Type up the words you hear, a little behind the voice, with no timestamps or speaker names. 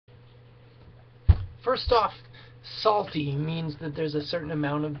First off, salty means that there's a certain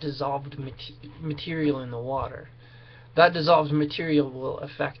amount of dissolved material in the water. That dissolved material will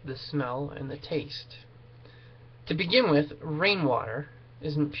affect the smell and the taste. To begin with, rainwater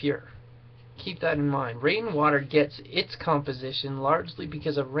isn't pure. Keep that in mind. Rainwater gets its composition largely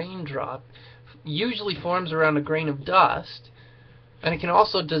because a raindrop usually forms around a grain of dust, and it can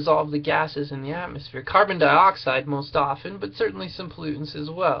also dissolve the gases in the atmosphere. Carbon dioxide most often, but certainly some pollutants as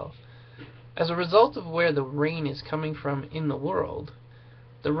well. As a result of where the rain is coming from in the world,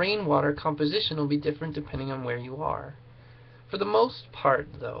 the rainwater composition will be different depending on where you are. For the most part,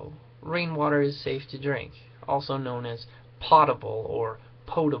 though, rainwater is safe to drink, also known as potable or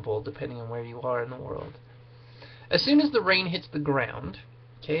potable depending on where you are in the world. As soon as the rain hits the ground,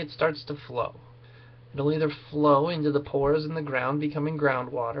 it starts to flow. It'll either flow into the pores in the ground, becoming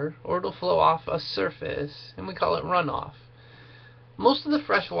groundwater, or it'll flow off a surface, and we call it runoff. Most of the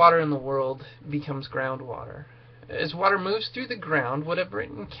fresh water in the world becomes groundwater. As water moves through the ground, whatever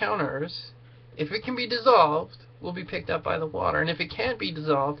it encounters, if it can be dissolved, will be picked up by the water. And if it can't be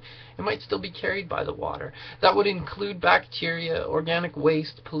dissolved, it might still be carried by the water. That would include bacteria, organic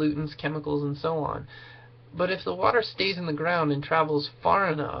waste, pollutants, chemicals, and so on. But if the water stays in the ground and travels far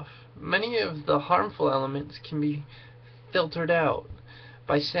enough, many of the harmful elements can be filtered out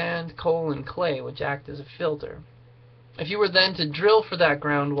by sand, coal, and clay, which act as a filter. If you were then to drill for that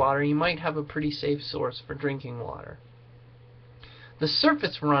groundwater, you might have a pretty safe source for drinking water. The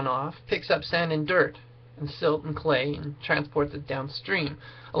surface runoff picks up sand and dirt, and silt and clay, and transports it downstream,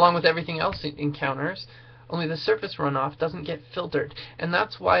 along with everything else it encounters. Only the surface runoff doesn't get filtered, and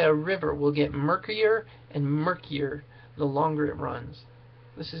that's why a river will get murkier and murkier the longer it runs.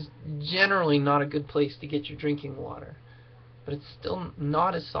 This is generally not a good place to get your drinking water, but it's still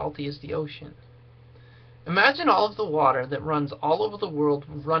not as salty as the ocean. Imagine all of the water that runs all over the world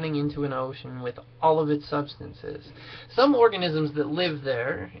running into an ocean with all of its substances. Some organisms that live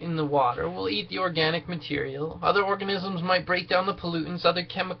there in the water will eat the organic material. Other organisms might break down the pollutants. Other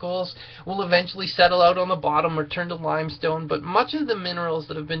chemicals will eventually settle out on the bottom or turn to limestone. But much of the minerals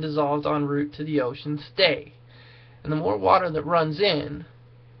that have been dissolved en route to the ocean stay. And the more water that runs in,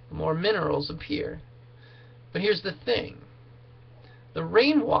 the more minerals appear. But here's the thing. The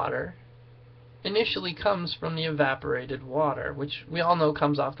rainwater initially comes from the evaporated water, which we all know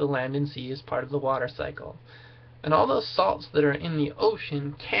comes off the land and sea as part of the water cycle. And all those salts that are in the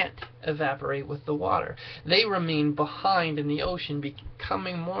ocean can't evaporate with the water. They remain behind in the ocean,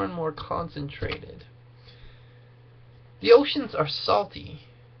 becoming more and more concentrated. The oceans are salty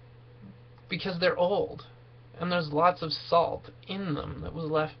because they're old, and there's lots of salt in them that was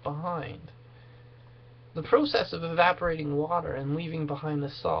left behind. The process of evaporating water and leaving behind the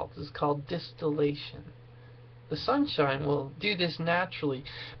salt is called distillation. The sunshine will do this naturally,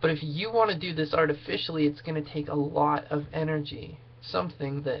 but if you want to do this artificially, it's going to take a lot of energy,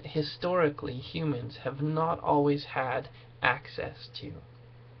 something that historically humans have not always had access to.